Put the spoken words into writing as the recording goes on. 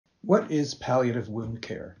What is palliative wound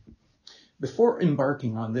care? Before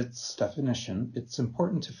embarking on this definition, it's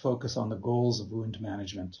important to focus on the goals of wound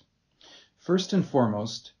management. First and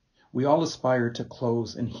foremost, we all aspire to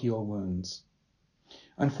close and heal wounds.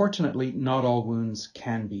 Unfortunately, not all wounds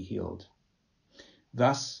can be healed.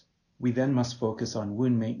 Thus, we then must focus on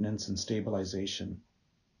wound maintenance and stabilization.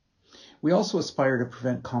 We also aspire to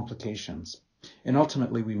prevent complications, and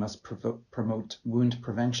ultimately we must promote wound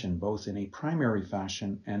prevention both in a primary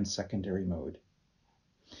fashion and secondary mode.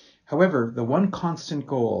 However, the one constant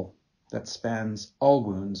goal that spans all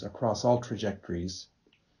wounds across all trajectories,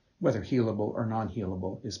 whether healable or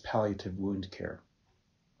non-healable, is palliative wound care.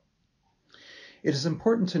 It is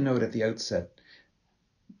important to note at the outset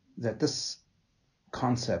that this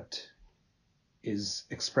concept is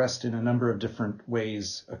expressed in a number of different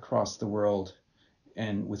ways across the world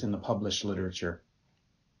and within the published literature.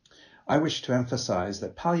 I wish to emphasize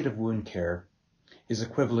that palliative wound care is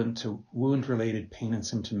equivalent to wound-related pain and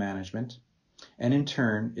symptom management, and in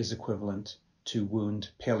turn is equivalent to wound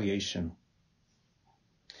palliation.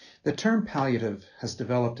 The term palliative has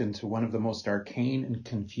developed into one of the most arcane and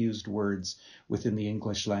confused words within the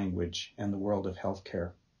English language and the world of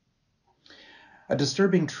healthcare. A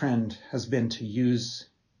disturbing trend has been to use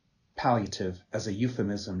palliative as a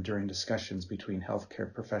euphemism during discussions between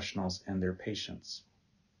healthcare professionals and their patients.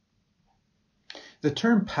 The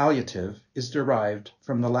term palliative is derived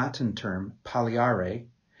from the Latin term palliare,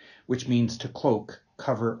 which means to cloak,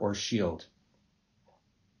 cover, or shield.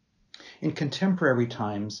 In contemporary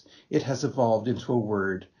times, it has evolved into a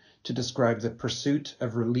word to describe the pursuit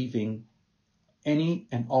of relieving any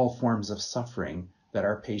and all forms of suffering that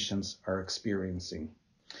our patients are experiencing.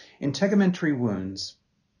 Integumentary wounds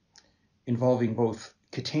involving both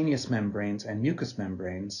cutaneous membranes and mucous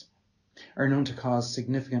membranes are known to cause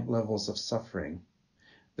significant levels of suffering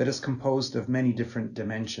that is composed of many different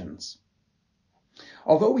dimensions.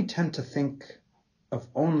 Although we tend to think of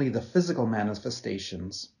only the physical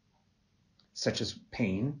manifestations, such as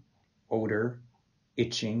pain, odor,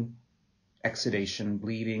 itching, exudation,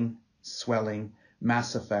 bleeding, swelling,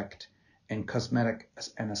 mass effect, and cosmetic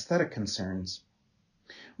and aesthetic concerns,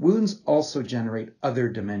 wounds also generate other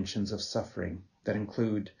dimensions of suffering that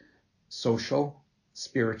include social,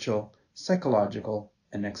 spiritual, psychological,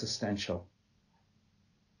 and existential.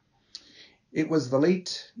 It was the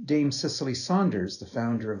late Dame Cicely Saunders, the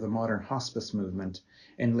founder of the modern hospice movement,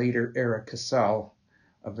 and later Eric Cassell,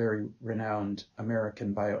 a very renowned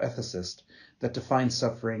American bioethicist, that defined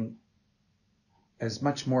suffering as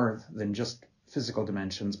much more than just physical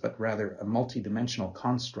dimensions, but rather a multidimensional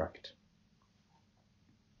construct.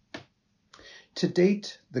 To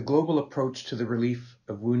date, the global approach to the relief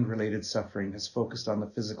of wound-related suffering has focused on the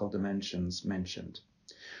physical dimensions mentioned.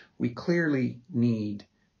 We clearly need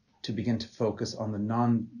to begin to focus on the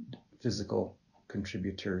non-physical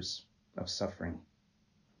contributors of suffering.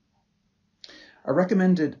 A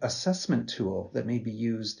recommended assessment tool that may be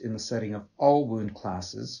used in the setting of all wound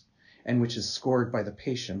classes and which is scored by the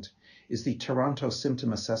patient is the Toronto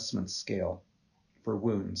Symptom Assessment Scale for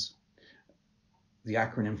wounds. The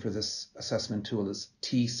acronym for this assessment tool is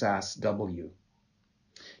TSASW.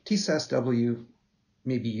 TSASW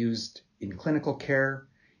may be used in clinical care,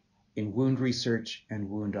 in wound research, and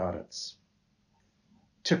wound audits.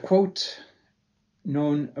 To quote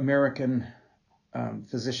known American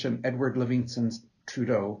physician Edward Livingston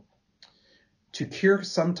Trudeau, to cure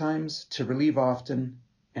sometimes, to relieve often,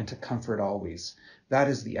 and to comfort always. That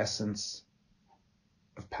is the essence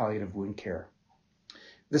of palliative wound care.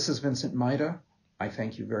 This is Vincent Maida. I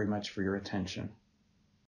thank you very much for your attention.